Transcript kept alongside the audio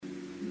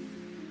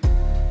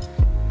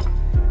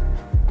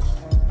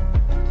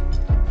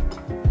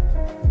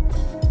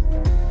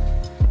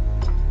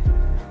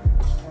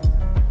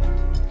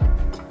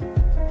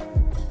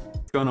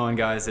going on,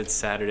 guys? It's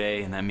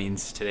Saturday, and that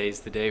means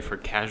today's the day for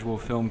Casual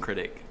Film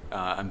Critic.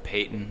 I'm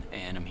Peyton,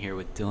 and I'm here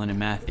with Dylan and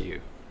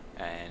Matthew.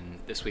 And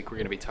this week we're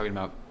going to be talking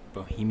about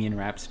Bohemian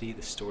Rhapsody,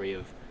 the story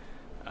of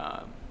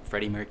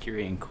Freddie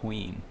Mercury and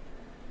Queen.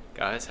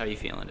 Guys, how are you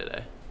feeling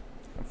today?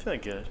 I'm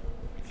feeling good.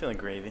 I'm feeling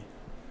gravy.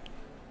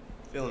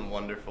 Feeling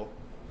wonderful.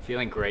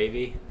 Feeling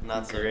gravy?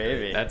 Not so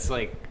Gravy. That's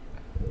like,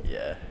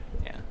 Yeah.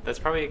 that's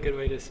probably a good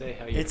way to say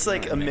how you It's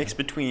like a feeling, mix man.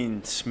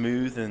 between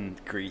smooth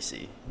and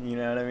greasy. You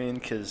know what I mean?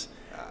 Because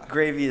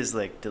gravy is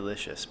like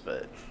delicious,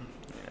 but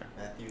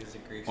Matthew is a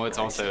greasy. Well, it's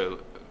also,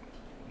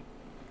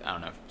 I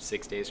don't know,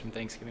 6 days from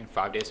Thanksgiving,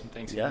 5 days from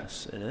Thanksgiving.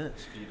 yes, it is.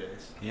 a few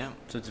days. Yeah,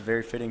 So it's a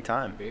very fitting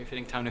time. very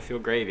fitting time to feel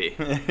gravy.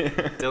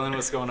 Dylan,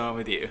 what's going on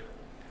with you?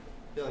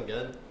 Feeling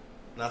good.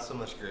 Not so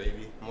much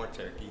gravy, more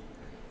turkey.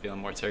 Feeling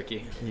more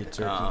turkey? Yeah,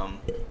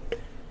 turkey.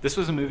 This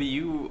was a movie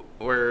you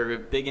were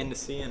big into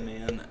seeing,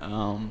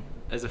 man.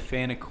 As a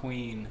fan of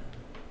Queen,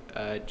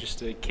 just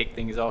to kick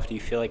things off, do you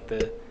feel like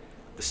the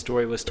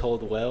story was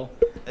told well?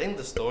 I think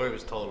the story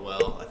was told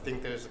well. I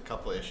think there's a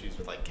couple of issues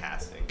with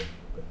casting.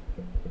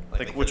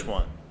 Like they which could've-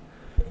 one?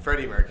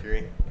 Freddie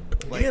Mercury.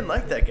 You didn't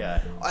like that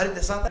guy.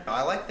 It's not that.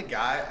 I like the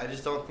guy. I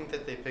just don't think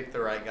that they picked the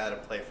right guy to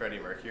play Freddie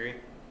Mercury.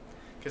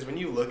 Because when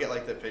you look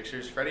at the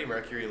pictures, Freddie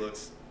Mercury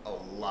looks a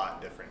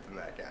lot different than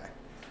that guy.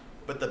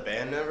 But the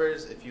band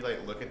members, if you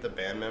look at the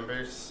band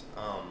members,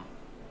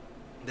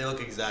 they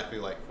look exactly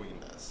like Queen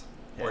does,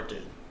 or Yeah.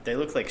 did. They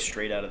look like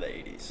straight out of the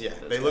 80s. Yeah,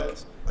 those they look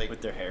guys, like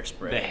with their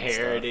hairspray. The and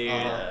hair,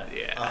 stuff. dude.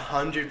 Yeah.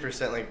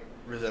 100%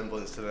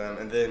 resemblance to them,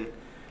 and then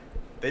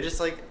they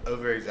just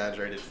over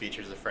exaggerated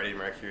features of Freddie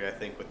Mercury. I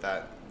think with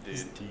that dude.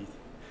 His teeth.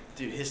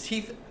 Dude, his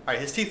teeth. All right,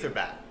 his teeth are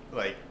bad.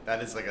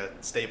 That is a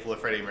staple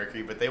of Freddie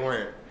Mercury, but they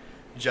weren't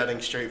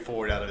jutting straight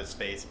forward out of his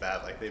face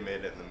bad like they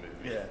made it in the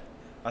movie. Yeah.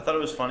 I thought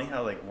it was funny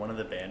how one of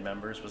the band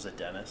members was a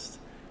dentist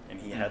and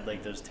he had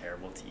those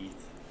terrible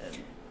teeth,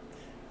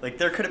 and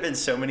there could have been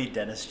so many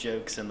dentist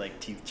jokes and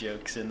teeth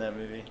jokes in that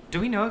movie. Do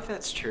we know if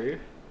that's true?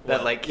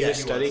 Well, That he yeah, was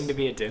he studying was. to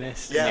be a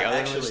dentist, Yeah, and the other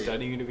one actually, was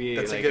studying to be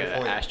that's a an good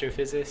point.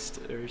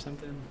 astrophysicist or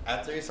something.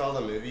 After we saw the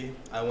movie,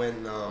 I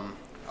went.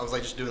 I was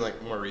just doing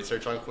more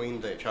research on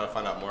Queen to try to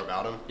find out more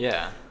about him.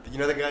 Yeah, You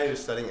know the guy who's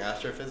studying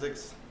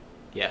astrophysics?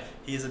 yeah.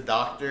 He's a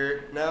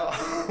doctor now,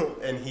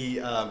 and he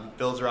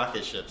builds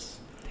rocket ships.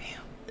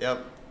 Damn.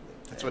 Yep,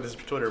 that's what his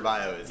Twitter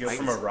bio is. You go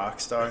from a rock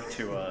star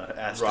to a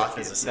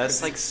astrophysicist.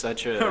 That's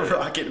such a a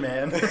rocket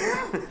man.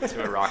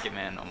 to a rocket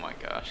man. Oh my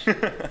gosh,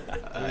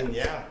 I mean,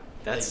 yeah,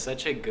 that's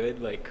such a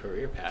good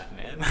career path,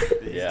 man.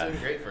 he's Yeah. doing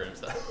great for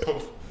himself.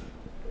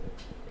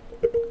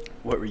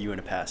 What were you in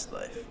a past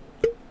life?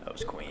 I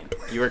was Queen.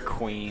 You were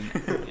Queen.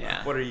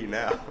 Yeah. What are you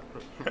now?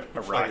 A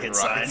Fucking rocket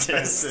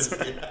scientist.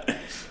 yeah.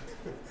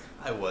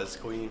 I was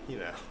Queen.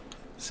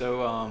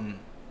 So,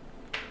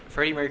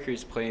 Freddie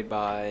Mercury's played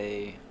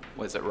by,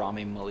 was it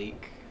Rami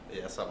Malek?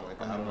 Yeah, something like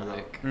that. I Rami don't know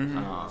Malek. Mhm.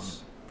 how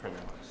it's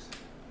pronounced.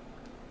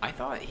 I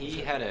thought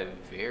he had a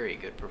very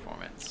good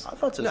performance. I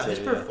thought so No, too. his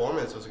yeah.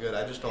 performance was good.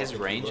 I just don't His think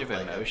he range of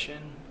looked like it.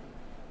 emotion.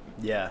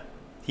 Yeah,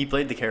 he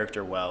played the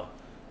character well,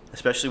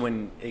 especially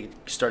when it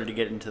started to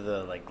get into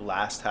the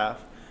last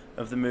half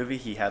of the movie.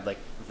 He had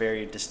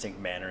very distinct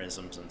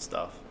mannerisms and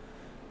stuff.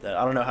 That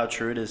I don't know how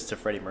true it is to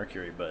Freddie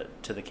Mercury,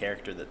 but to the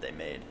character that they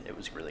made, it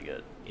was really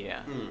good.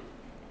 Yeah.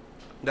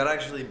 That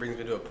actually brings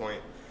me to a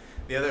point.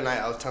 The other night,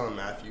 I was telling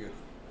Matthew,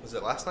 was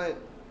it last night?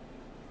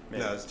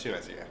 Maybe. No, it was 2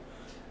 nights ago.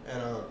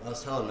 And I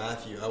was telling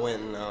Matthew, I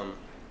went and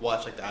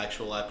watched the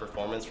actual live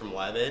performance from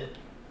Live Aid.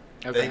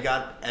 Okay. They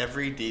got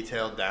every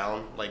detail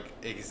down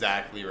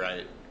exactly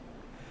right.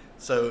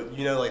 So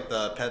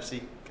the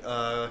Pepsi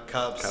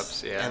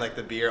cups, yeah. and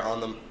the beer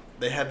on them.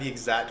 They had the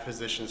exact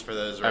positions for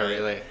those, Oh, right?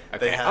 really? They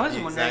Okay. had I was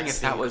the wondering exact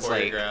if that scene was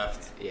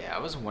choreographed. yeah, I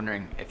was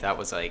wondering if that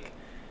was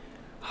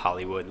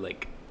Hollywood,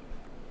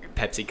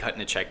 Pepsi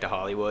cutting a check to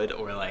Hollywood,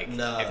 or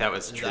No, if that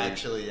was it's true,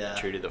 actually, yeah.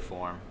 true to the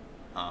form.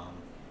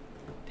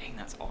 Dang,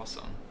 that's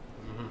awesome.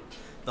 Mhm.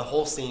 The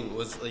whole scene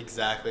was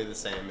exactly the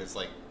same as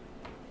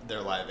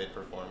their Live Aid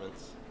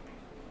performance,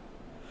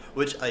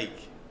 which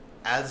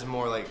adds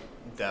more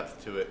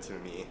depth to it to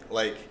me.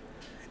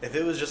 If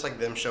it was just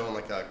them showing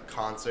a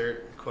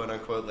concert, quote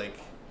unquote,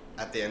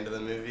 at the end of the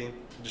movie,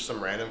 just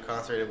some random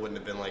concert, it wouldn't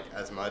have been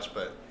as much.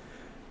 But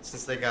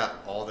since they got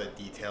all the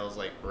details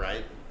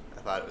right,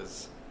 I thought it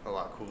was a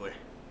lot cooler.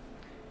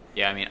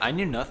 Yeah, I mean, I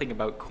knew nothing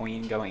about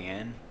Queen going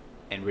in,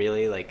 and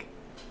really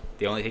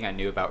the only thing I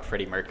knew about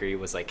Freddie Mercury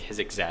was his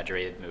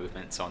exaggerated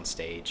movements on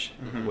stage,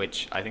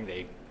 which I think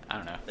I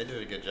don't know. They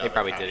did a good job. They of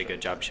probably did a capturing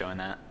good job showing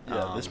that.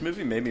 Yeah, this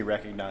movie made me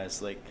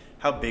recognize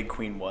how big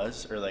Queen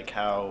was, or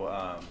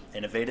how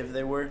innovative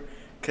they were.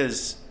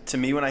 Because to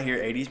me, when I hear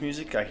 '80s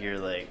music, I hear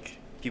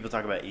people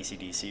talk about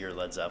AC/DC or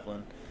Led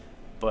Zeppelin,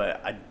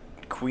 but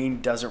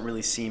Queen doesn't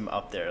really seem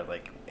up there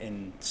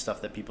in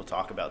stuff that people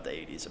talk about the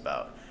 '80s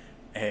about.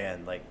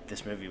 And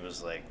this movie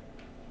was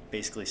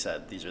basically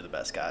said these are the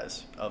best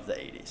guys of the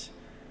 '80s,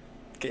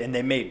 and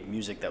they made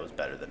music that was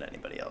better than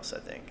anybody else, I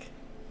think.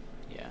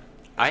 Yeah,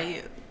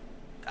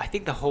 I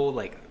think the whole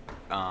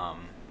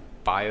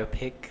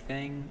biopic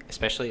thing,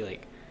 especially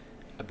like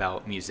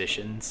about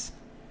musicians,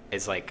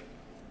 is like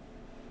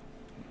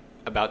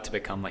about to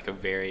become like a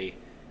very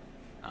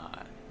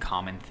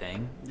common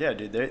thing. Yeah,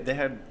 dude, they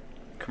had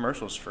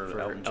commercials for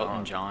Elton John.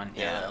 Elton John,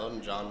 Yeah, yeah.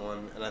 Elton John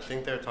one, and I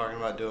think they're talking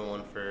about doing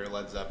one for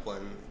Led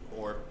Zeppelin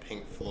or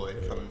Pink Floyd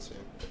coming soon.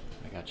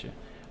 I got you.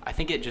 I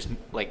think it just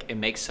like it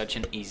makes such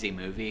an easy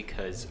movie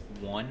because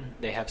one,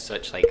 they have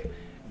such like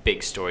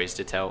big stories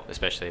to tell,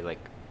 especially like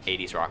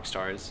 80s rock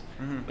stars,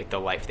 like the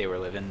life they were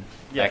living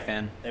back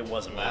then. It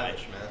wasn't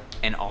Lavish, man.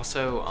 And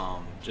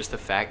also, just the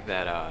fact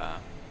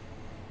that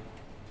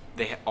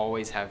they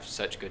always have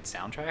such good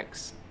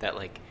soundtracks that,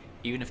 like,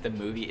 even if the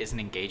movie isn't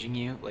engaging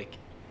you, like,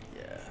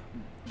 Yeah.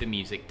 the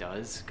music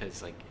does,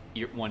 because, like,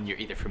 you're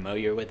either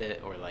familiar with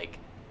it or, like,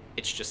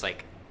 it's just,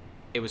 like,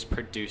 it was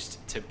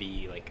produced to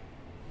be, like,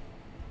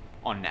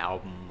 on an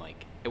album.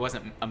 Like, it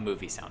wasn't a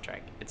movie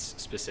soundtrack. It's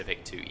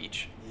specific to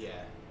each Yeah.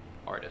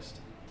 artist.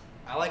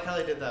 I like how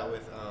they did that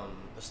with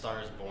A Star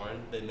Is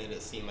Born. They made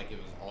it seem like it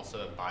was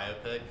also a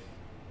biopic,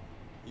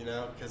 you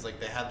know, because like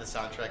they had the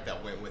soundtrack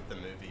that went with the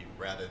movie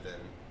rather than,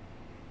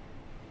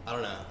 I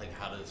don't know, like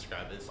how to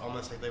describe it. It's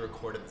almost like they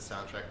recorded the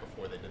soundtrack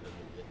before they did the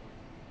movie.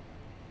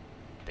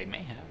 They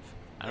may have.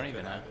 I don't They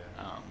even could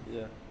know. have,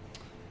 Yeah.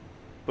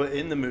 But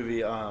in the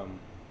movie,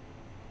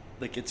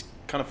 like it's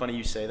kind of funny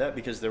you say that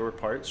because there were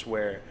parts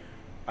where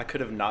I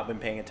could have not been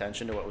paying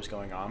attention to what was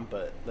going on,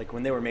 but like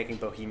when they were making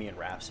Bohemian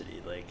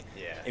Rhapsody, like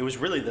Yeah. it was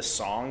really the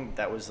song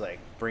that was like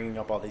bringing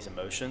up all these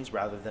emotions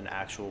rather than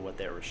actual what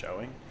they were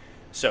showing.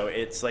 So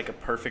it's like a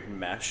perfect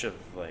mesh of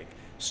like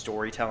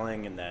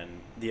storytelling and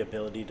then the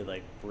ability to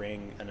like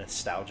bring a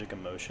nostalgic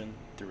emotion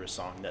through a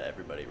song that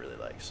everybody really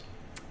likes.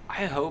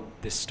 I hope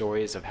the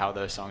stories of how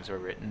those songs were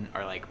written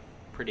are like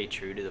pretty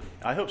true to the.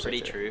 I hope so,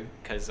 pretty too. true,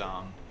 because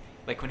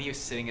like when he was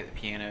sitting at the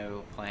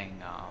piano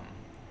playing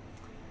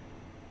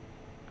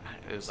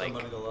it was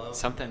Somebody like to Love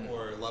something.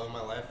 or Love of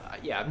My Life.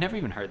 Yeah, I've never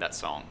even heard that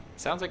song.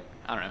 Sounds like,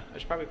 I don't know. I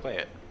should probably play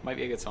it. Might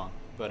be a good song.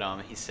 But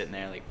he's sitting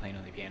there like playing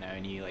on the piano,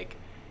 and you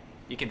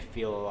can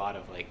feel a lot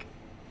of like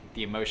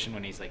the emotion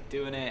when he's like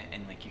doing it,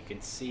 and like you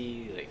can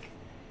see like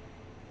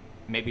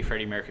maybe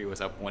Freddie Mercury was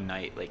up one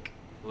night like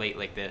late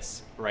like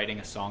this writing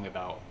a song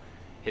about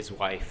his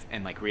wife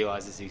and like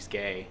realizes he's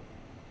gay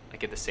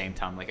like at the same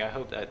time. Like I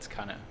hope that's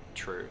kind of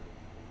true.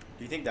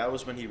 Do you think that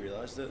was when he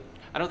realized it?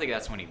 I don't think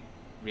that's when he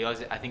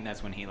realized it. I think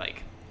that's when he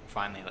like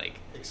finally like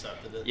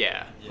Accepted it.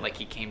 yeah. Like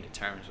he came to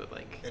terms with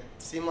like It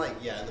seemed like,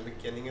 yeah, in the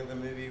beginning of the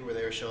movie where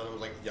they were showing him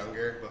like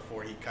younger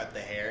before he cut the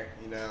hair,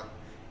 you know,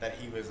 that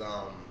he was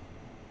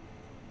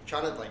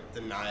trying to like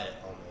deny it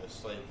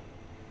almost.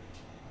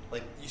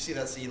 Like you see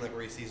that scene like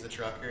where he sees the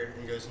trucker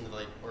and goes into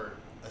like, or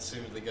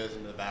assumedly goes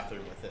into the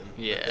bathroom with him.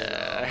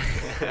 yeah.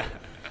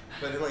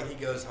 But then like he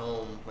goes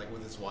home like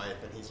with his wife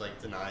and he's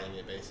like denying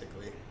it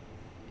basically.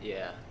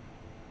 Yeah.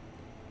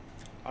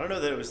 I don't know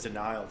that it was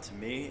denial. To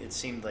me, it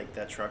seemed like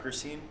that trucker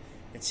scene.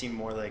 It seemed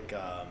more like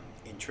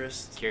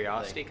interest,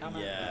 Curiosity, like, kind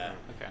of. Yeah,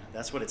 Okay.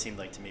 that's what it seemed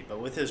like to me. But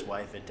with his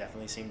wife, it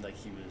definitely seemed like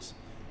he was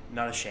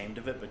not ashamed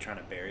of it, but trying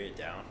to bury it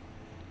down.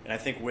 And I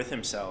think with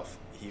himself,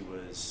 he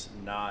was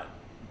not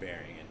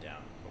burying it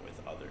down, but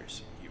with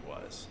others, he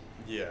was.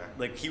 Yeah.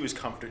 Like he was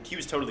He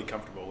was totally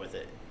comfortable with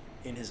it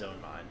in his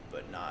own mind,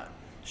 but not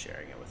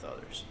sharing it with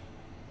others.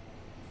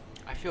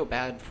 I feel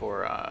bad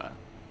for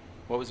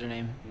what was her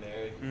name?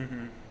 Mary.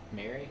 Mm-hmm.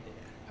 Mary?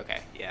 Okay,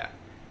 yeah.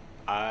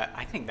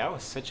 I think that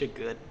was such a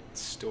good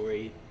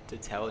story to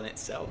tell in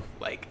itself.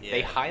 Like they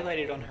Yeah.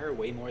 highlighted on her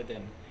way more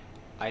than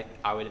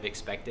I would have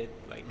expected.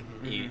 Like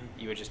Mhm.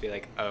 you would just be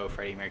like, oh,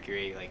 Freddie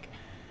Mercury like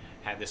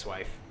had this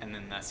wife, and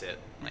then that's it.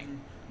 Like, Mhm.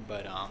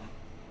 but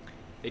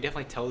they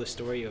definitely tell the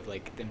story of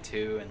like them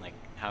two and like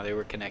how they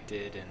were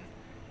connected and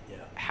Yeah.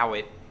 how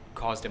it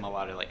caused him a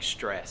lot of like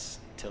stress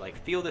to like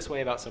feel this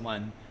way about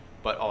someone,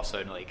 but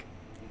also to like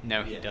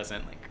no, he Yeah.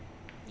 doesn't like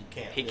You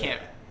can't. he yeah.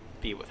 can't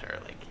be with her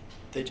like.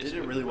 They just did it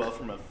wouldn't really well work.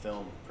 from a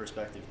film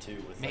perspective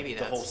too, with Maybe like,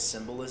 the whole that's-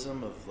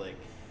 symbolism of like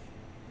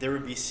there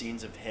would be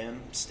scenes of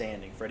him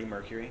standing, Freddie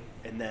Mercury,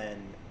 and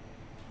then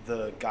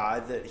the guy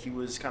that he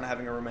was kind of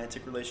having a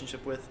romantic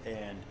relationship with,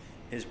 and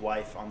his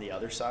wife on the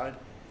other side,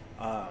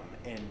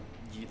 and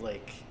you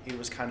like it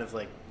was kind of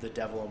like the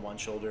devil on one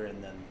shoulder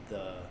and then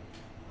the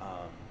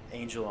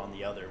angel on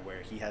the other,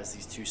 where he has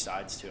these two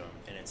sides to him,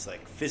 and it's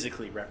like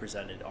physically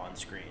represented on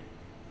screen.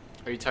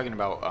 Are you talking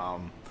about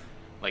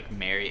like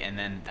Mary and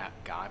then that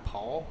guy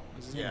Paul?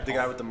 Was his name Yeah. The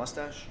Paul? guy with the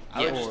mustache?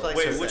 I would just like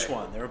Wait, to which say-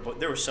 one?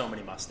 There were so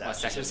many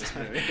mustaches in this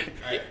movie.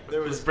 Alright,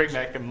 Let's bring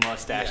back the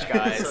mustache Yeah.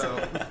 guys.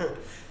 So,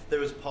 there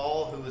was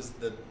Paul, who was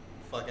the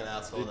fucking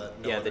asshole that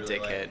no yeah, one the really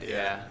dickhead, liked.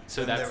 yeah.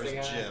 So And that's there was the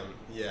guy? Jim.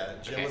 Yeah,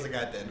 Jim Okay. was the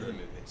guy at the end of the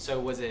movie. So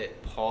was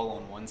it Paul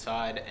on one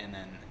side and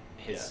then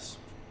his? Yes.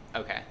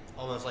 Okay.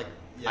 Almost like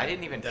I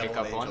didn't even devil pick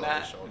up angel on his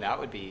that. shoulder. That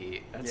would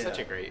be that's Yeah. such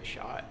a great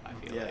shot. I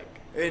feel Yeah, like.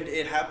 and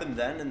it happened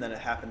then, and then it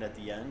happened at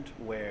the end,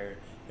 where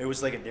it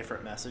was like a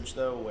different message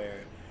though,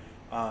 where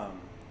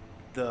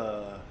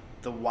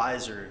the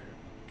wiser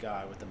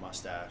guy with the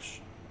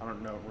mustache, I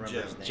don't know, remember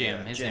Jim. his name. Jim.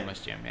 Yeah, His name was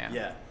Jim. Yeah.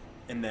 Yeah,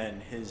 and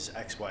then his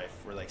ex-wife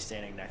were like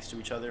standing next to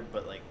each other,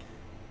 but like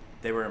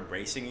they were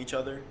embracing each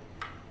other,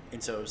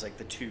 and so it was like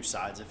the two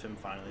sides of him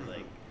finally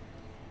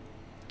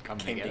like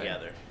came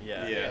together.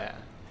 Yeah. Yeah.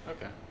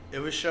 Okay. It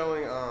was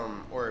showing,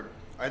 or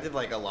I did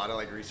like a lot of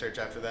like research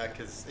after that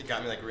because it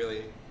got me like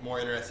really more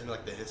interested in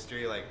like the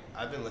history. Like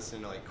I've been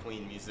listening to like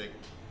Queen music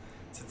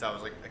since I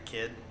was like a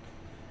kid,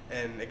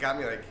 and it got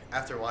me like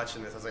after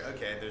watching this, I was like,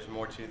 okay, there's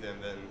more to them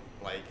than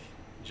like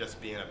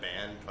just being a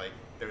band. Like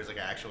there was like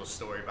an actual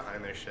story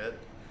behind their shit,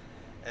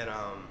 and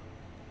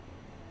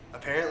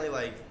apparently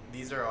like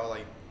these are all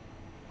like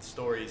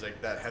stories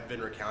like that have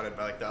been recounted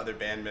by like the other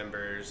band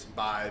members,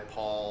 by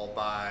Paul,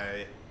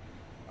 by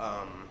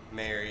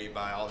Mary,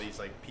 by all these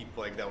like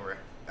people like that were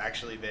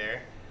actually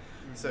there.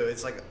 Mm-hmm. So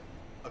it's like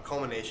a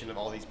culmination of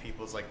all these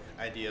people's like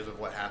ideas of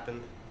what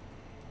happened.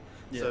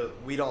 Yeah. So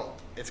we don't.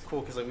 It's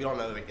cool because like we don't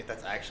know like if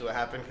that's actually what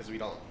happened because we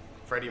don't.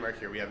 Freddie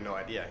Mercury, we have no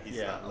idea. He's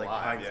not like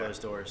alive. behind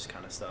closed doors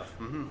kind of stuff.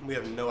 Mm-hmm. We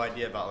have no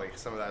idea about like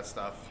some of that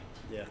stuff.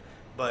 Yeah.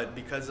 But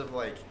because of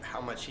like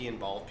how much he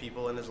involved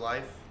people in his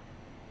life,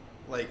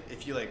 like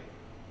if you like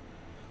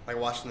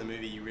watching the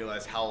movie, you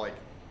realize how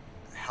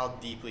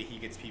deeply he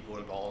gets people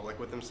involved like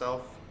with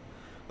himself.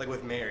 Like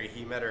with Mary,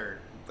 he met her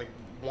like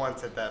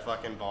once at that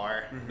fucking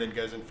bar, mm-hmm. then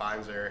goes and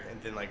finds her,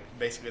 and then like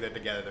basically they're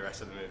together the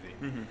rest of the movie.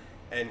 Mm-hmm.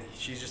 And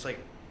she's just like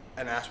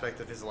an aspect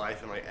of his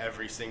life in like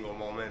every single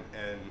moment,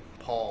 and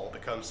Paul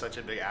becomes such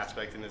a big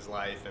aspect in his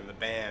life, and the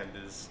band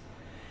is,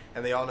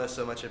 and they all know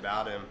so much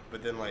about him.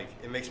 But then like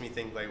it makes me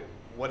think like,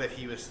 what if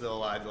he was still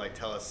alive to like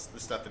tell us the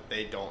stuff that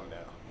they don't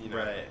know? You know?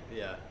 Right.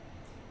 Yeah.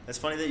 It's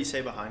funny that you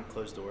say behind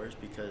closed doors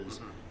because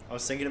mm-hmm. I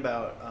was thinking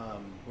about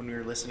when we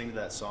were listening to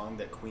that song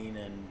that Queen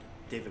and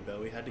David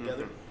Bowie had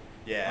together.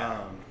 Mm-hmm.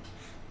 Yeah.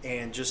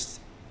 And just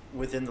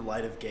within the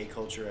light of gay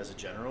culture as a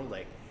general,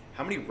 like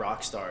how many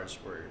rock stars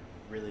were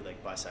really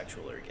like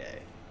bisexual or gay?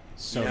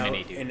 So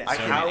many, dude. And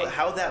so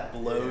how that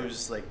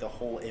blows like the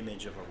whole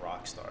image of a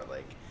rock star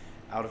like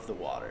out of the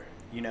water,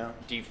 you know?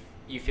 Do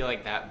you feel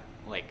like that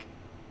like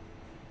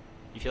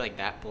you feel like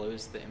that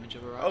blows the image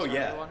of a rock star out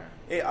of the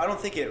water? I don't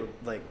think it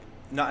like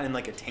not in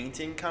like a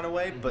tainting kind of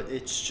way, mm-hmm. but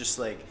it's just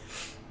like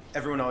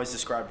everyone always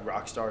described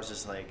rock stars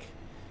as like,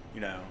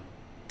 you know,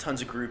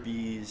 tons of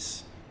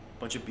groupies,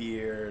 bunch of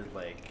beer,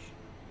 like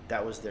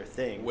that was their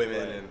thing.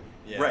 Women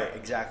and right,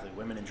 exactly.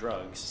 Women and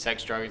drugs.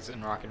 Sex, drugs,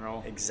 and rock and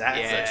roll.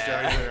 Exactly. Yeah. Sex,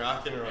 drugs, and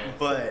rock and roll.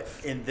 But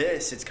in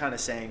this, it's kind of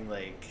saying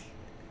like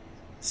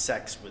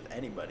sex with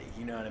anybody.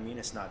 You know what I mean?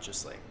 It's not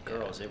just like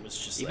girls. It was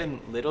just even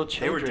like, little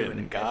children. They were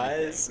doing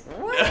guys.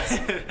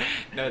 What?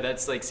 No,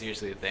 that's like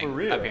seriously a thing. For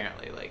real?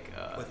 Apparently, like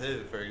with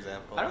who, for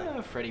example? I don't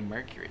know. Freddie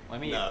Mercury.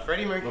 No,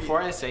 Freddie Mercury.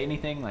 Before I say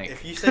anything, like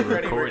if you say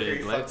Freddie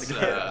recorded, Mercury, let's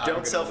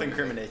don't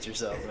self-incriminate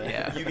yourself, man.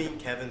 Yeah. You mean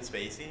Kevin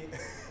Spacey?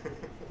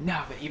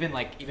 No, but even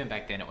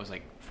back then, it was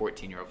like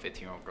 14-year-old,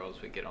 15-year-old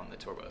girls would get on the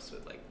tour bus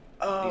with like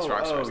these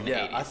rock stars in the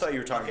 80s. I thought you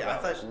were talking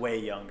about way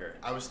younger.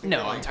 I was thinking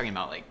I'm talking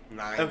about like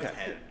 9, 10.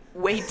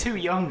 Way too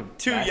young.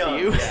 Too Matthew.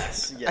 young.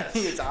 Yes. I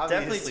mean, it's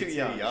obviously definitely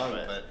too young,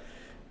 but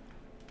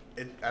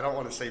I don't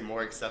want to say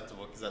more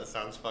acceptable because that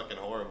sounds fucking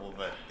horrible,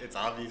 but it's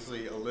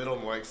obviously a little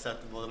more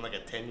acceptable than like a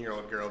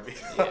 10-year-old girl being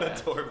on a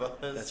tour bus.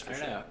 That's for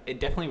sure. Know. It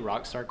definitely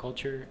rock star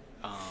culture.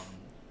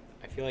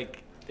 I feel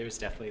like there's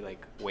definitely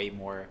like way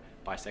more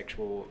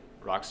bisexual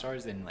rock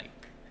stars than like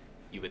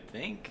you would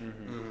think.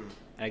 Mm-hmm. Mm-hmm.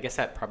 And I guess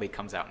that probably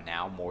comes out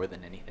now more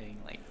than anything.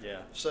 Like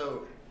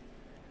So,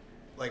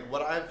 like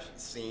what I've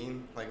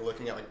seen, like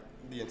looking at like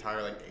the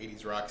entire like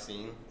 80s rock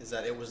scene, is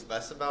that it was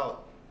less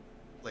about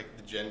like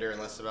the gender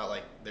and less about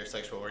like their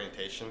sexual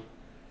orientation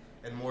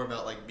and more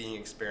about like being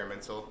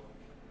experimental.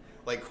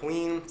 Like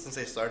Queen, since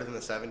they started in the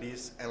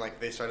 70s and like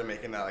they started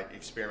making that like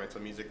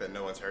experimental music that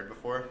no one's heard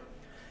before,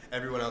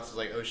 everyone else was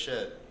like, oh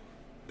shit.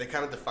 They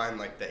kind of defined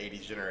like the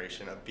 80s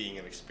generation of being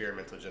an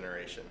experimental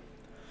generation.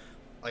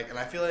 Like, and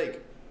I feel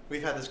like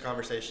we've had this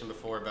conversation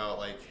before about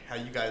like how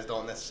you guys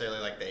don't necessarily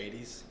like the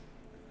 80s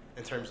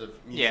in terms of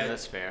music. Yeah,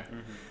 that's fair.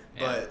 Mm-hmm.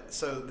 But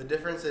so the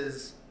difference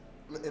is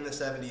in the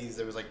 70s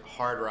there was like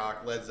hard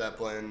rock, Led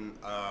Zeppelin,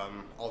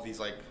 all these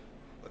like,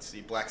 let's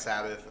see, Black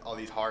Sabbath, all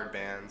these hard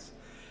bands.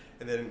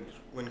 And then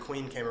when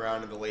Queen came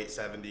around in the late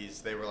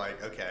 70s, they were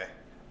like, okay,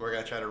 we're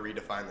going to try to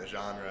redefine the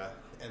genre.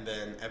 And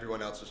then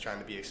everyone else was trying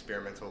to be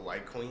experimental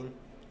like Queen.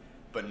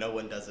 But no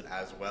one does it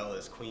as well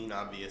as Queen,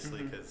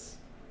 obviously, because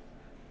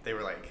they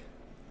were like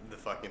the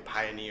fucking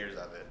pioneers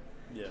of it.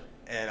 Yeah.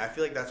 And I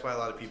feel like that's why a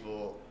lot of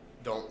people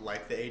don't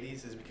like the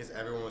 80s, is because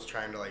everyone was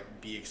trying to like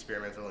be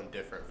experimental and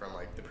different from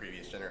like the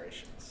previous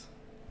generations.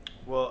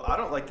 Well, I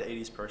don't like the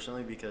 80s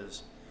personally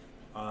because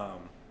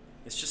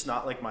it's just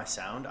not like my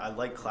sound. I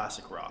like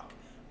classic rock,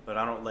 but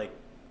I don't like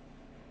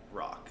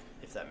rock,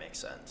 if that makes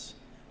sense.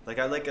 Like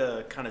I like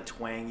a kind of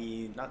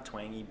twangy, not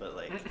twangy, but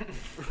like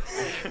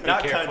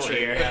not country.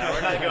 Here. Yeah,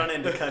 we're not going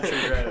into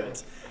country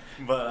roads,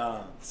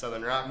 but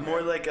Southern rock,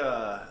 more like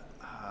a.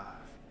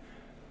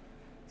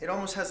 It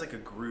almost has like a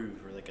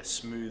groove or like a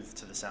smooth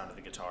to the sound of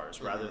the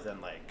guitars rather than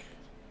like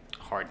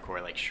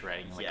hardcore, like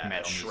shredding, like yeah,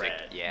 metal shred.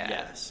 music. Yeah.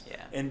 Yes. Yeah.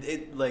 And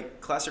it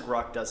like classic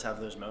rock does have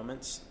those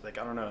moments. Like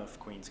I don't know if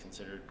Queen's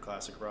considered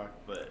classic rock,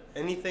 but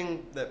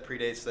Anything that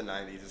predates the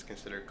 90s is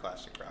considered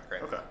classic rock,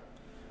 right? okay.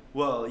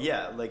 Well,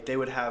 yeah, like they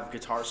would have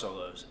guitar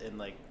solos, and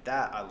like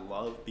that I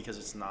love because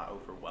it's not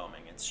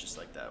overwhelming. It's just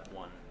like that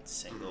one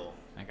single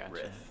I got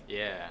riff. you.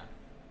 Yeah.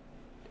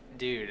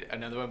 Dude,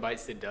 Another One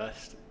Bites the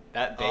Dust.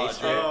 That Oh, bass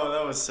dude. riff. Oh,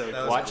 that was so That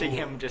cool. was Watching cool.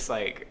 him just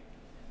like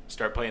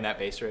start playing that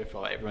bass riff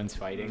while everyone's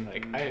fighting.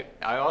 Mhm. Like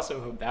I also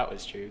hope that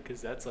was true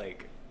because that's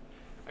like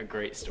a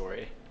great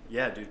story.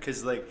 Yeah, dude,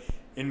 because like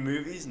in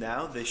movies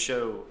now they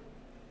show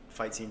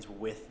fight scenes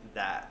with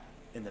that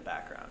in the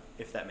background,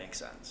 if that makes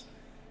sense.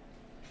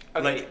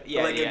 Okay, Like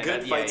yeah, like yeah, a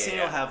good that- fight yeah, scene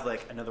yeah. will have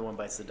like Another One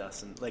Bites the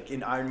Dust, and like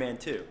in Iron Man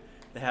 2,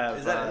 they have.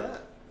 Is that in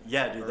that?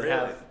 Yeah, dude, they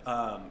Really?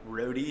 have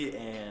Rhodey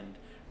and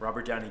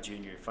Robert Downey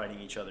Jr. fighting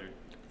each other.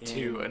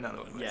 To Another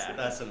One Bites Yeah, the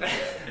That's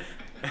amazing.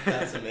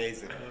 That's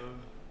amazing.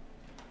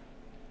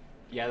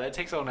 Yeah, that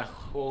takes on a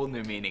whole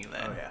new meaning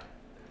then. Oh yeah.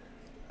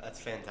 That's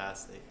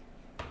fantastic.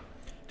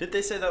 Did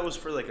they say that was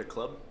for like a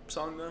club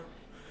song though?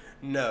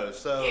 No,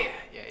 so Yeah,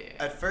 yeah,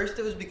 yeah. at first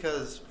it was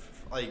because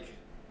like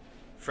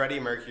Freddie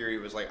Mercury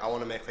was like, I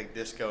want to make like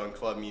disco and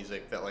club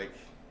music that like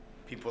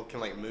people can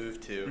like move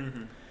to,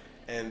 Mhm.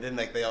 and then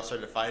like they all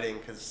started fighting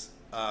because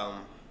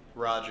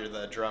Roger,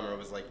 the drummer,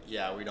 was like,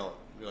 yeah, we don't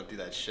do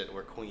that shit.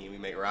 We're Queen. We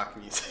make rock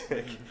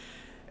music,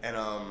 and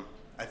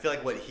I feel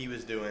like what he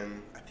was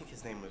doing, I think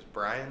his name was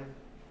Brian.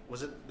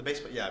 Was it the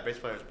bass? Yeah, bass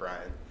player was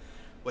Brian.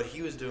 What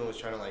he was doing was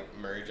trying to like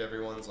merge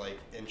everyone's like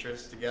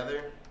interests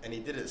together, and he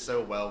did it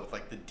so well with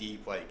like the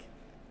deep like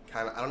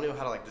kind of, I don't know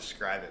how to like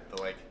describe it, but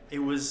like It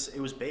was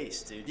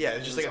bass, dude. yeah, it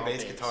was just like a all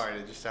bass guitar, and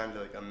it just sounded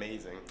like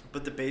amazing.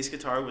 But the bass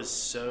guitar was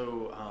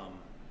so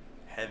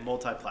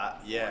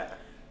multi-platform. Yeah.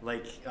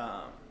 Like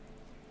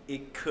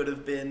it could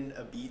have been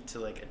a beat to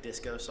like a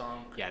disco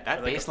song. Yeah, that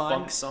or, like, bass a line.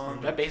 funk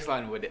song. That bass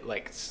line would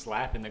like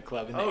slap in the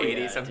club in the Oh, 80s,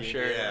 yeah, I'm dude.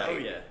 sure. Yeah. Oh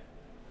Like, yeah.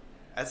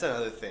 That's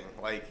another thing.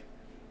 Like,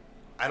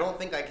 I don't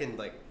think I can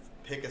like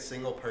pick a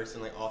single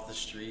person like off the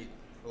street,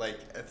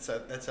 like that's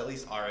at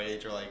least our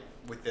age or like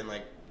within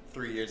like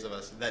 3 years of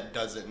us that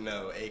doesn't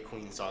know a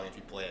Queen song if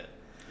you play it.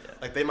 Yeah.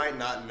 Like they might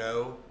not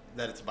know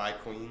that it's by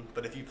Queen,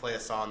 but if you play a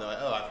song, they're like,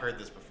 oh, I've heard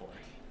this before.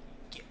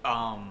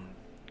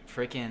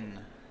 Freaking.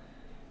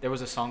 There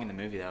was a song in the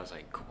movie that was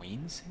like,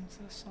 Queen sings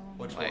this song?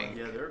 Which like, one?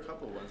 Yeah, there are a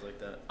couple ones like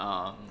that.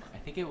 I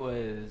think it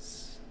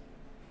was.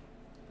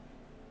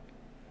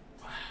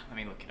 Let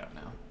me look it up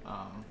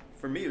now.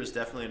 For me, it was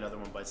definitely Another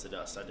One Bites the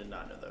Dust. I did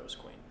not know that was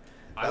Queen.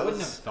 I That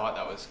wouldn't was- have thought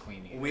that was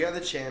Queen either. We Are the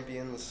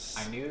Champions.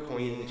 I knew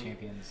Queen. We Were the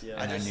Champions, Yeah.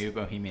 and I I just- knew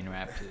Bohemian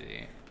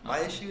Rhapsody. My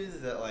issue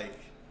is that like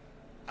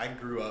I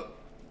grew up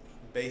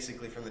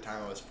basically from the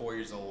time I was 4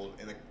 years old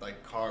in a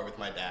like car with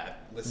my dad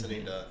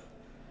listening to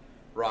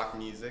rock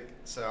music,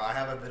 so I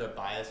have a bit of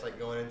bias like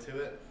going into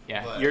it.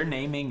 Yeah, but- you're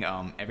naming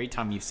every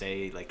time you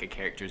say like a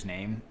character's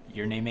name,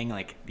 you're naming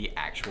like the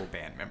actual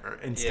band member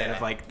instead Yeah.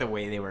 of like the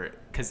way they were.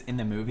 Because in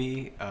the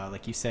movie,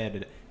 like you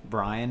said,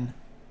 Brian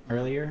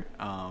earlier,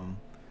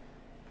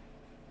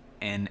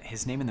 and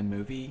his name in the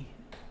movie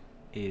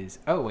is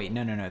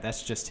no,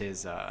 that's just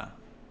his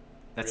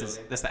that's Real his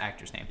name? that's the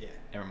actor's name. Yeah.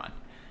 Never mind.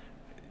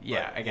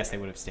 Yeah, But- I guess they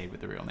would have stayed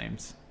with the real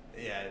names.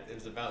 Yeah, it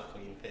was about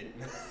Queen Peyton.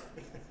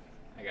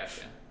 I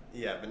gotcha.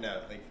 Yeah, but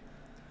no, like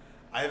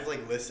I've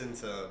like listened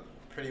to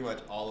pretty much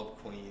all of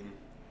Queen.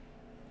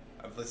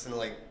 I've listened to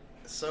like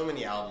so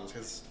many albums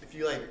because if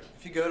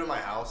you go to my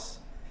house,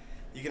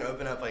 you can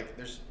open up like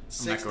there's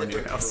six going to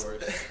your different house.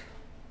 drawers.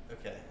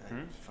 Okay,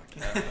 Hmm?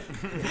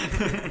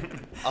 fuck.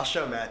 I'll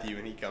show Matthew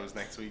when he comes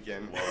next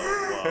weekend.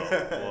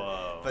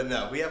 Whoa. But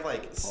no, we have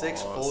like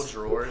six Pause.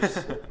 full drawers.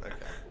 Okay.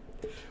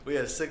 We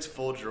have 6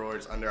 full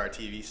drawers under our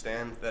TV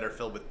stand that are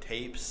filled with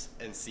tapes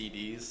and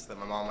CDs that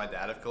my mom and my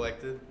dad have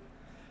collected.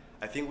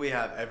 I think we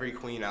have every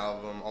Queen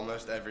album,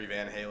 almost every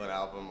Van Halen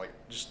album, like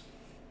just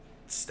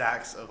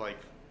stacks of like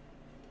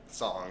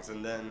songs.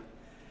 And then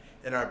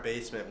in our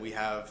basement, we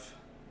have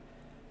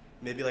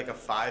maybe like a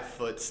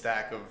 5-foot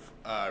stack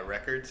of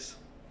records,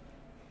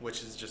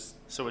 which is just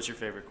So, what's your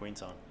favorite Queen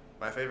song?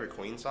 my favorite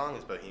Queen song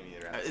is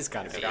Bohemian Rhapsody. It's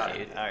gotta be. gotta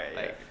Dude. be. All right,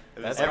 Like, yeah.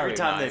 It that's was Every probably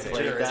time they mine.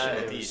 played that,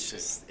 Generational it beat. was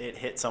just it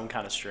hit some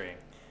kind of string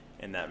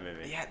in that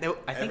movie. Yeah, I think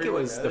it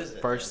Everyone was the knows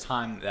it, first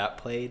man. time that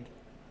played,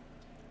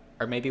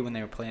 or maybe when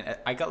they were playing.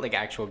 I got like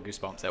actual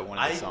goosebumps at one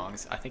of the I-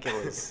 songs. I think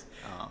it was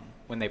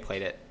when they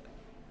played it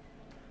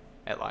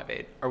at Live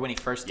Aid, or when he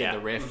first did Yeah.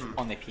 the riff Mhm.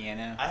 on the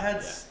piano. I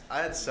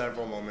had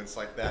several moments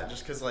like that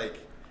just because like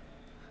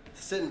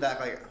sitting back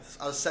like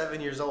I was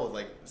 7 years old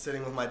like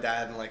sitting with my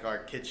dad in like our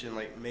kitchen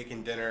like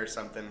making dinner or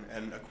something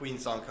and a Queen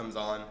song comes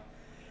on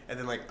and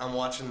then like I'm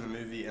watching the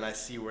movie and I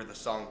see where the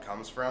song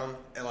comes from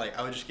and like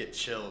I would just get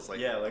chills like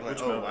Yeah, like I'm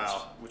which oh, moments?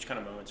 wow. Which kind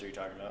of moments are you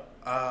talking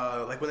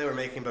about? Like when they were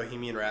making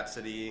Bohemian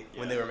Rhapsody,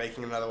 when they Yeah. were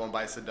making Another One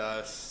Bites the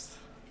Dust.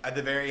 At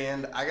the very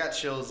end, I got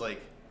chills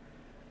like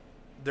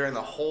during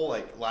the whole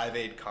like Live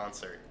Aid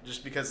concert,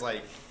 just because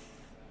like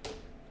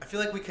I feel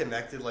like we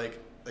connected like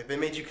they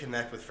made you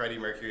connect with Freddie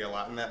Mercury a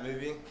lot in that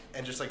movie,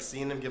 and just like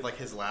seeing him give like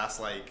his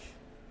last like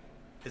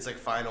his like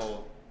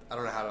final. I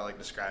don't know how to like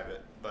describe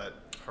it, but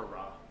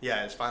Hurrah.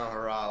 yeah, his final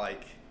hurrah.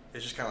 Like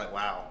it's just kind of like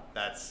wow,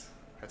 that's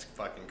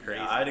fucking crazy.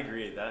 Yeah, I'd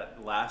agree.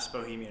 That last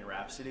Bohemian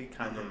Rhapsody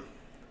kind Mhm.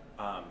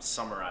 of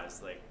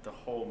summarized like the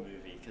whole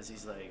movie because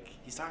he's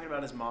talking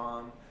about his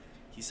mom,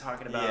 he's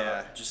talking about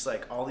Yeah. just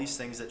like all these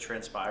things that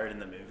transpired in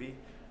the movie,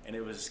 and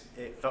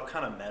it felt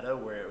kind of meta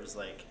where it was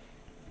like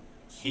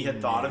he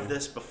had thought of knew.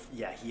 this before.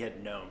 Yeah, he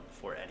had known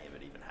before any of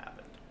it even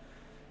happened,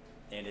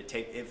 and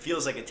it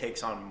feels like it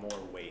takes on more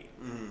weight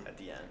Mhm. at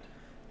the end.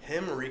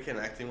 Him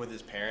reconnecting with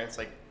his parents,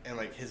 like and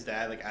like his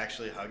dad, like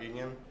actually hugging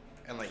him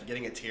and like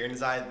getting a tear in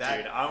his eye. That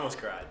Dude, I almost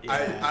cried.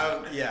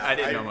 Yeah. I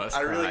didn't almost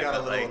I really cry, got a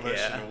but, little like,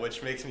 emotional, yeah.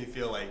 which makes me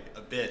feel like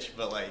a bitch.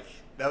 But like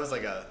that was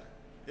like it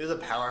was a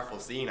powerful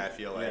scene. I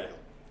feel like.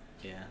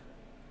 Yeah.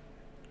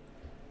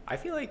 I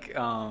feel like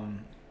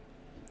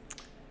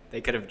they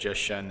could have just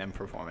shown them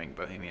performing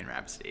Bohemian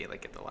Rhapsody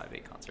like at the Live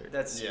Aid concert.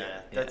 That's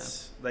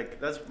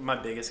my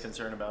biggest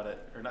concern about it,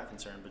 or not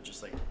concern, but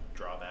just like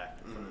drawback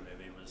from the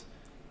movie was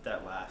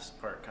that last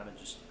part kind of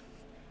just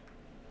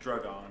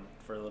drug on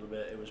for a little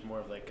bit. It was more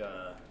of like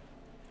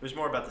it was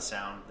more about the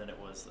sound than it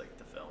was like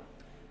the film.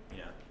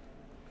 Yeah.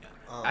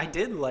 I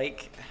did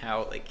like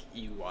how like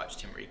you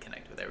watched him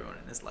reconnect with everyone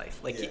in his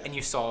life, like, Yeah. and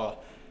you saw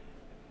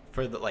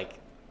for the like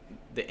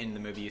the end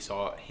of the movie, you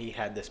saw he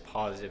had this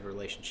positive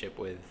relationship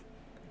with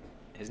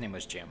his name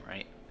was Jim,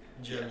 right?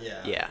 Jim,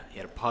 yeah. Yeah, he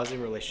had a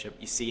positive relationship.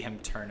 You see him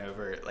turn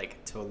over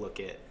like to look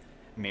at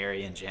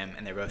Mary and Jim,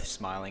 and they're both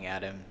smiling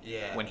at him.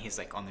 Yeah. When he's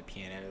like on the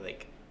piano,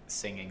 like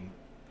singing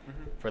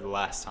for the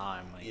last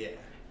time. Like, Yeah.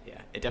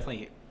 yeah, it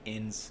definitely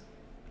ends.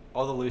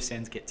 All the loose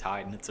ends get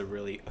tied, and it's a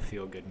really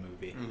feel good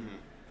movie. Mm-hmm.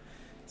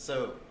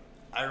 So,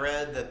 I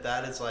read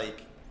that is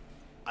like,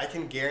 I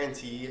can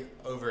guarantee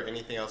over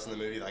anything else in the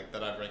movie like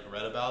that I've like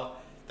read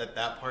about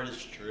that part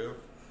is true,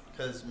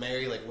 because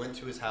Mary like went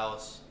to his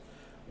house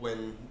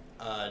when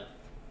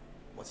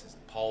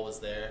Paul was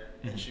there,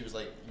 and she was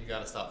like, "You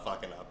gotta stop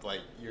fucking up. Like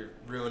you're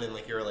ruining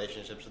like your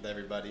relationships with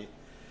everybody."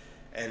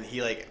 And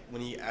he like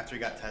after he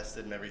got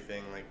tested and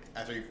everything, like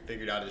after he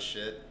figured out his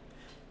shit,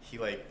 he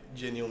like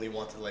genuinely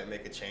wanted to like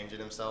make a change in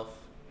himself,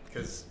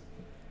 because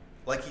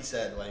like he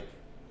said, like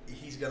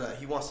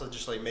he wants to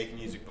just like make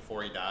music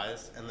before he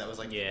dies, and that was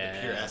like the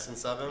pure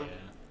essence of him.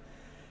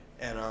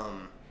 Yeah.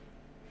 And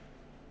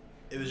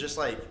it was just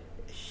like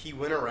he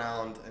went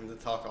around and to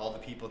talk to all the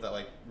people that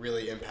like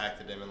really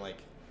impacted him and like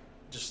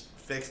just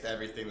fixed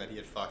everything that he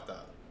had fucked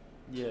up.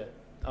 Yeah.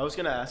 I was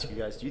gonna ask you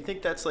guys, do you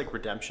think that's like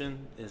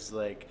redemption is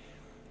like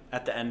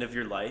at the end of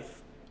your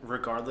life,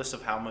 regardless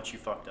of how much you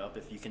fucked up,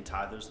 if you can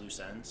tie those loose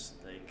ends,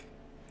 like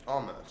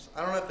Almost.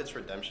 I don't know if it's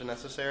redemption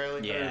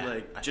necessarily. Yeah. or I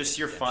like think just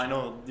your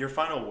redemption.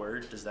 final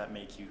word, does that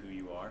make you who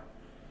you are?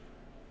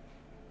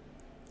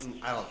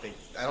 I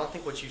don't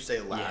think what you say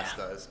last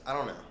Yeah. does. I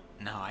don't know.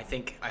 No, I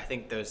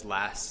think those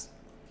last,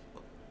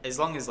 as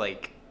long as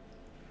like,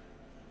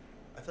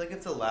 I feel like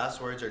if the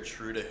last words are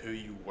true to who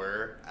you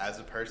were as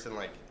a person,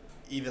 like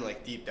even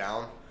like deep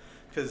down,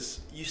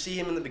 because you see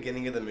him in the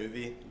beginning of the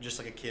movie, just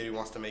like a kid who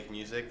wants to make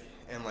music,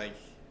 and like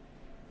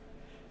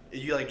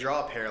you like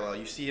draw a parallel.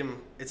 You see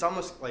him. It's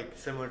almost like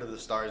similar to The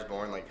Star Is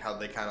Born, like how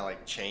they kind of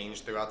like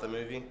change throughout the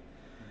movie,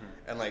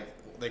 and like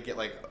they get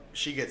like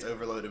she gets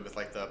overloaded with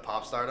like the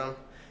pop stardom.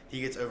 He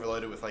gets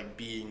overloaded with like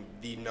being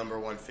the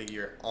 #1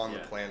 figure on the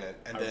Yeah. planet,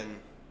 and then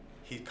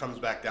he comes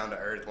back down to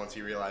earth once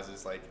he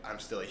realizes like I'm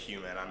still a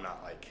human. I'm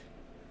not like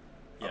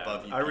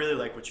above you. I really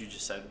like what you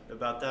just said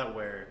about that,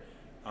 where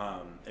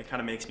it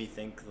kind of makes me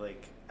think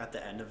like at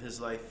the end of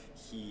his life,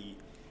 he,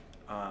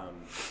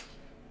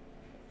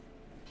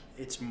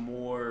 it's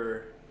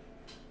more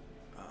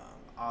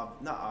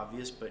not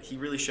obvious, but he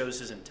really shows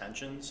his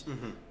intentions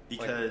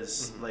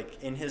because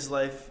like in his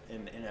life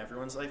and in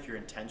everyone's life, your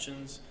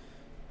intentions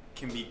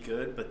can be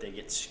good, but they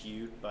get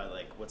skewed by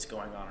like what's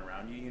going on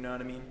around you. You know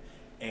what I mean?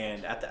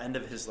 And at the end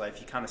of his life,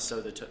 he kind of saw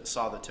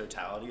the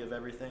totality of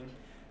everything,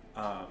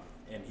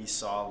 and he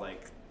saw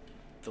like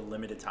the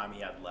limited time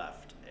he had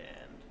left,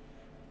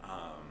 and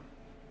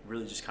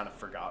really just kind of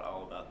forgot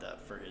all about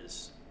that for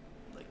his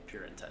like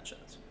pure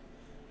intentions.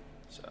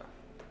 So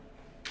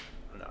I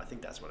don't know. I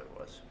think that's what it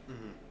was.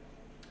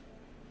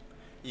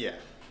 Yeah,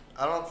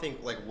 I don't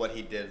think like what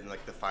he did in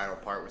like the final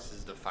part was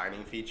his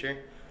defining feature.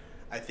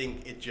 I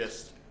think it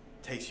just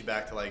takes you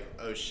back to like,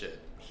 oh shit,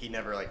 he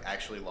never like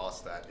actually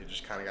lost that. It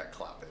just kind of got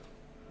clouded.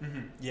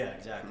 Yeah,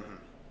 exactly.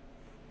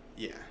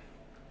 Yeah,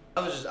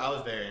 I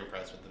was very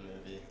impressed with the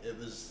movie.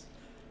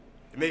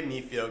 It made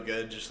me feel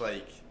good just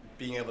like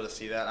being able to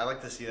see that. I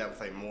like to see that with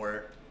like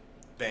more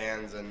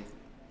bands and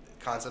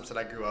concepts that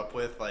I grew up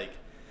with, like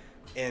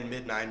in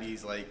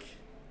mid-90s, like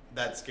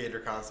that skater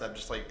concept,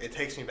 just like it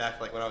takes me back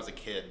to like when I was a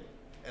kid,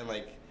 and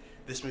like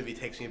this movie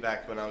takes me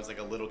back to when I was like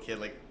a little kid,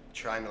 like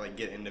trying to like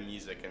get into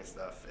music and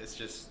stuff. It's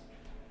just,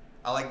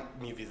 I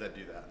like movies that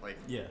do that. Like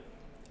Yeah,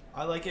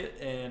 I like it,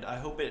 and I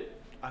hope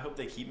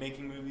they keep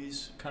making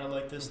movies kind of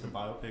like this, the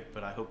biopic.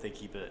 But I hope they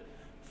keep it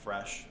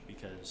fresh,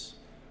 because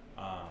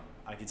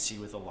I could see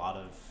with a lot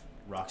of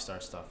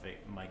Rockstar stuff, it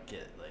might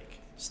get like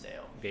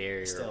stale.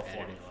 Very stale repetitive.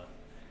 formula.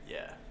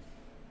 Yeah.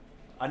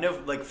 I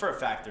know, like, for a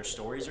fact, their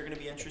stories are going to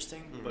be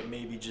interesting, but Mhm.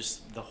 maybe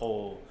just the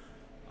whole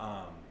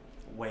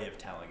way of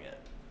telling it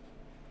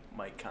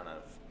might kind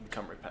of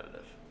become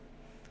repetitive.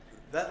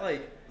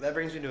 That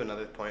brings me to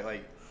another point.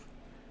 Like,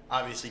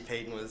 obviously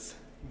Peyton was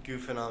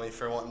goofing on me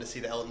for wanting to see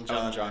the Elton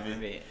John,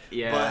 movie.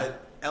 Yeah.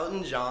 But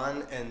Elton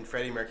John and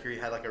Freddie Mercury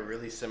had like a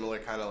really similar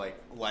kind of like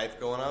life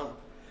going on,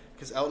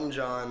 because Elton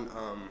John,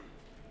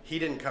 he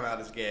didn't come out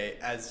as gay.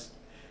 As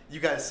you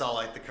guys saw,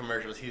 like the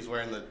commercials, he was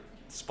wearing the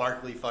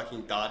sparkly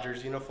fucking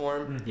Dodgers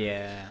uniform.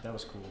 Yeah. That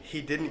was cool.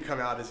 He didn't come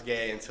out as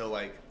gay until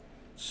like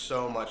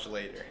so much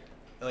later.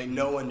 Like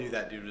no one knew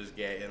that dude was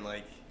gay, and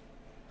like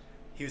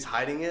he was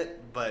hiding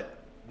it, but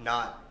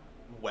not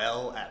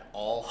well at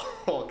all.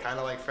 Kind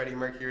of like Freddie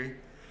Mercury.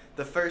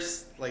 The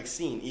first like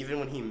scene, even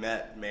when he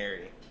met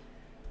Mary,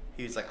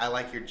 he was like, "I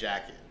like your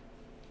jacket,"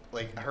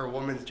 like her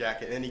woman's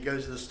jacket. And then he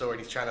goes to the store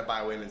and he's trying to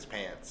buy women's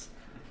pants.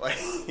 Like,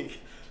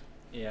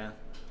 Yeah.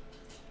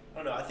 I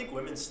don't know. I think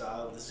women's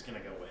style, this is going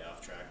to go way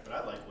off track, but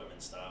I like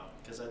women's style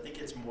because I think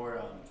it's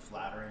more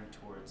flattering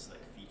towards like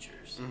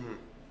features. mhm.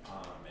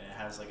 And it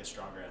has like a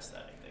stronger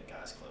aesthetic than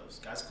guys' clothes.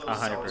 Guys' clothes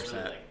is always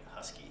really 100%. like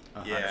husky.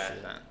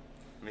 100%.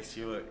 Makes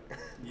you look.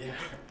 Yeah.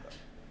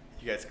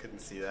 You guys couldn't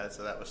see that,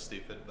 so that was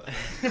stupid.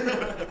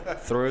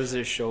 But Throws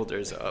his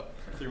shoulders up.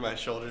 threw my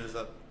shoulders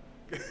up.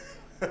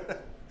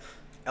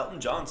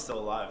 Elton John's still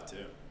alive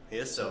too. He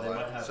is So still they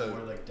alive. might have So,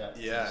 more like depth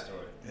to yeah, the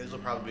story. his will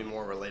probably be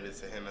more related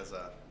to him as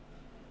a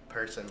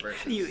person versus.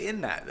 How do you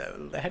end that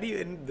though? How do you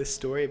end the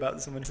story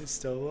about someone who's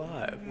still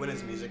alive? when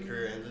his music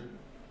career ended?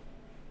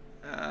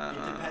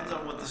 It depends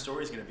on what the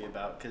story's going to be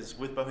about. Because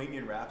with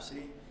Bohemian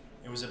Rhapsody,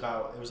 it was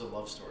a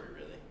love story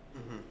really.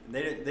 Mm-hmm. And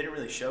they didn't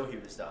really show he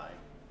was dying,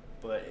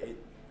 but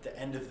the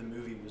end of the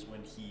movie was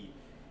when he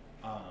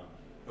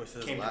With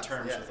his came to last-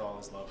 terms yeah. with all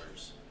his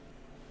lovers.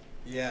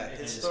 Yeah, And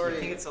his his story. I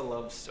think it's a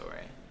love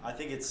story. I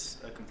think it's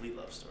a complete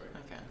love story.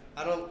 Okay.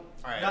 I don't. All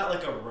right. Not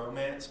like a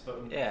romance,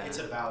 but Yeah. it's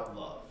about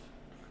love.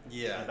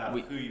 Yeah. About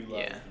We- who you love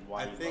yeah. and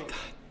why I you think love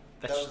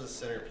that That was sh- the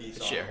centerpiece.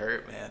 That shit on-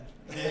 hurt, man.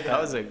 Yeah.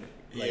 That was a like,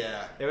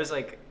 Yeah. There was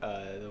like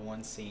the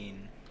one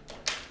scene.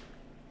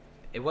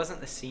 It wasn't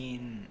the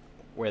scene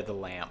where the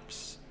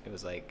lamps. It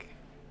was like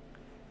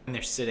when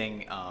they're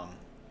sitting, and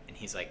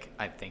he's like,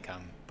 "I think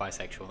I'm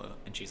bisexual,"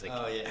 and she's like,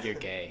 Oh, yeah. "You're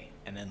gay,"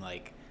 and then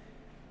like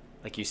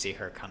you see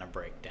her kind of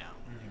break down.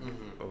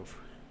 Mhm. Oof.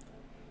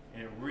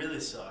 And it really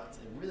sucked.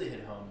 It really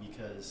hit home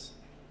because,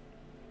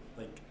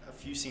 like, a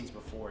few scenes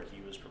before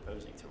he was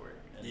proposing to her,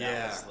 and Yeah.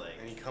 that was like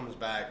and he comes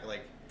back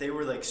like they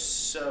were like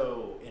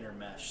so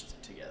intermeshed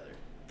together.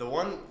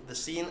 the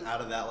scene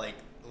out of that like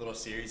little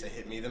series that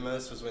hit me the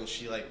most was when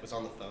she like was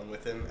on the phone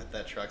with him at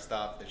that truck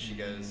stop and she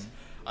goes,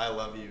 "I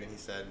love you," and he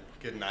said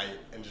good night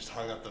and just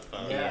hung up the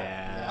phone.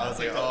 Yeah. I was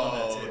like, picked up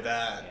on oh, too.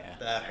 that Yeah.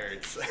 that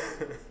hurts.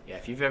 Yeah,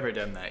 if you've ever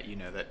done that, you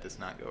know that does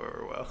not go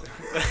over well.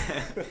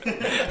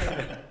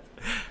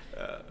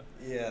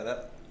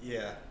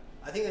 Yeah.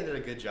 I think they did a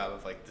good job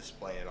of like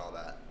displaying all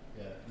that.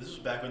 Yeah, this was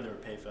back when there were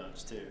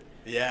payphones too.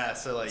 Yeah,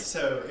 so like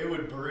So it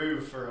would brew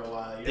for a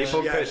while. You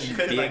People know? couldn't You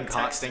be like, in text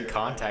constant her.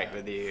 contact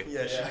with you.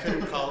 yeah, she Yeah.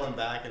 couldn't call him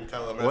back and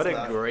tell him What that's a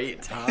not-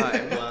 great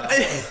time. Wow.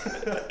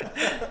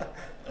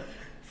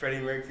 Freddie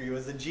Mercury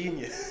was a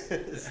genius.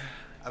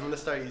 I'm gonna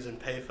start using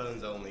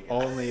payphones only. Guys.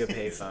 Only a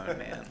payphone,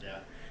 man. Yeah.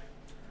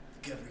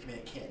 The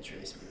government can't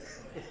trace me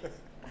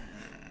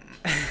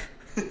that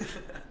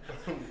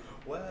way.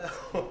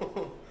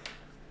 Well,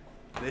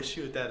 the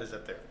issue with that is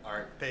that there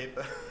aren't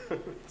payphones.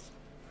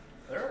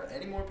 There aren't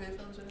any more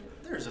payphones in here?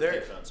 There's a There,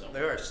 payphone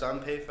somewhere. there are some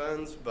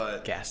payphones,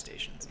 but Gas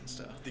stations and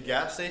stuff. the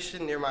gas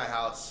station near my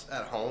house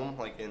at home,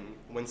 like in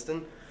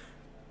Winston,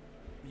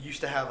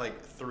 used to have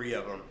like 3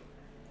 of them.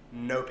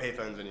 No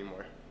payphones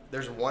anymore.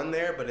 There's one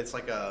there, but it's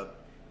like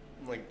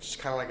just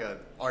kind of like a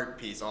art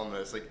piece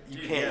almost. Like you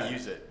Dude, can't yeah.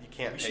 use it. You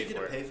can't We pay should get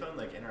for a it. payphone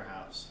like in our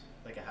house,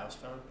 like a house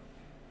phone.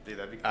 Dude,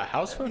 that'd be A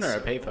house phone or a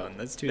That'd be so payphone? cool.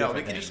 That's two No,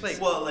 we different could things.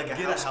 just like Well, like a get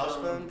house a house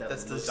phone phone that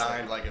that's looks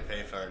designed like a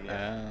payphone.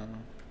 Yeah, Oh.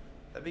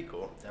 that'd be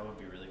cool. That would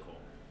be really cool.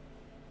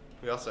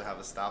 We also have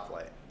a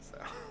stoplight, so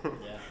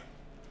Yeah.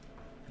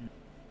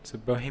 So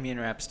Bohemian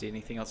Rhapsody.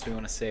 Anything else we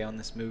want to say on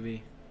this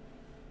movie?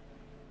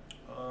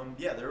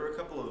 Yeah, there were a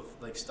couple of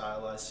like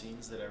stylized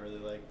scenes that I really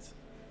liked,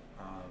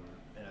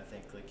 and I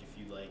think like if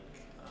you like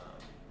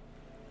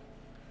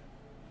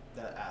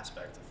that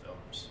aspect of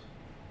films,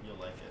 you'll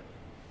like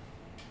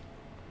it.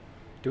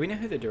 Do we know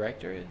who the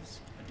director is?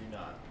 I do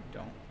not.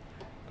 Don't.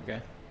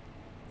 Okay.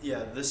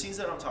 Yeah, the scenes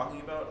that I'm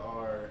talking about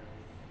are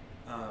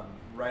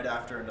right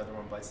after Another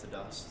One Bites the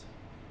Dust,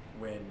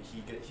 when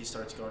he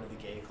starts going to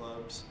the gay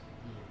clubs.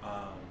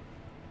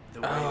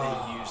 The way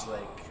they use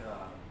like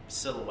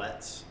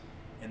silhouettes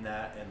in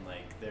that, and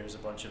like there's a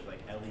bunch of like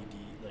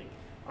LED, like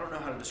I don't know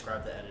how to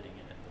describe the editing in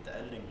it, but the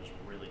editing was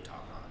really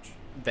top notch.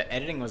 The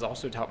editing was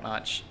also top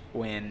notch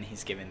when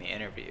he's giving the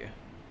interview.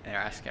 They're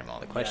asking him all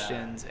the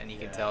questions, and you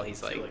can tell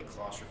he's I feel like,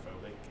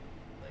 claustrophobic.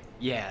 Like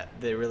yeah,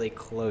 the really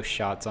close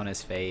shots on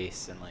his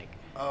face and like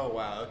Oh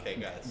wow, okay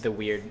guys. the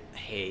weird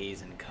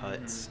haze and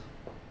cuts.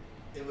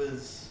 It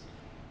was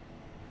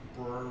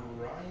Bryan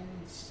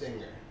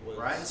Singer was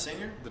Bryan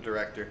Singer? the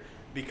director,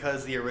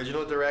 because the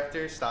original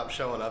director stopped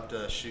showing up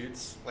to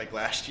shoots like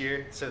last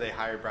year, so they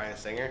hired Bryan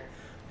Singer.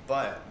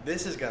 But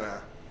this is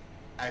gonna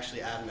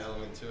actually add an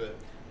element to it.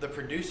 The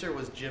producer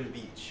was Jim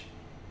Beach.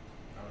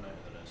 I don't know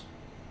who that is.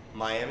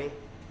 Miami,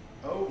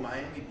 Oh,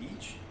 Miami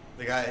Beach?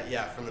 the guy,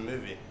 yeah, from the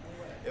movie.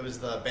 It was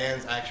the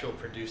band's actual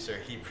producer.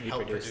 He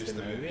helped produced produce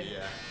the the movie. movie?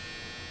 Yeah.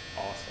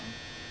 Awesome.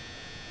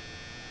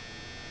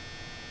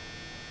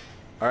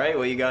 All right,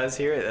 well, you guys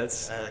hear it.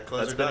 That's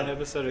close been done. an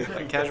episode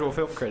of Casual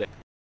Film Critic.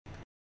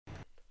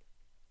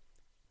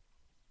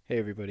 Hey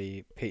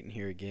everybody, Peyton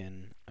here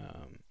again.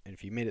 And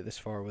if you made it this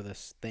far with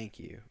us, thank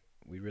you.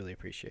 We really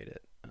appreciate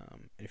it.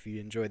 And if you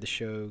enjoyed the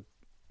show,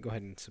 go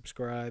ahead and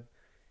subscribe.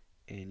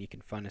 And you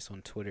can find us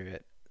on Twitter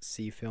at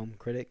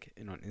CFilmCritic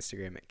and on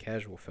Instagram at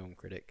Casual Film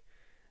Critic.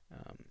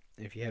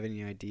 And if you have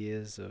any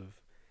ideas of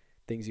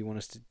things you want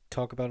us to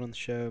talk about on the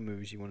show,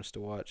 movies you want us to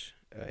watch,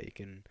 you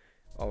can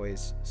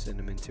always send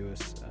them in to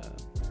us.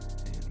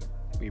 And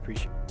we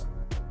appreciate it.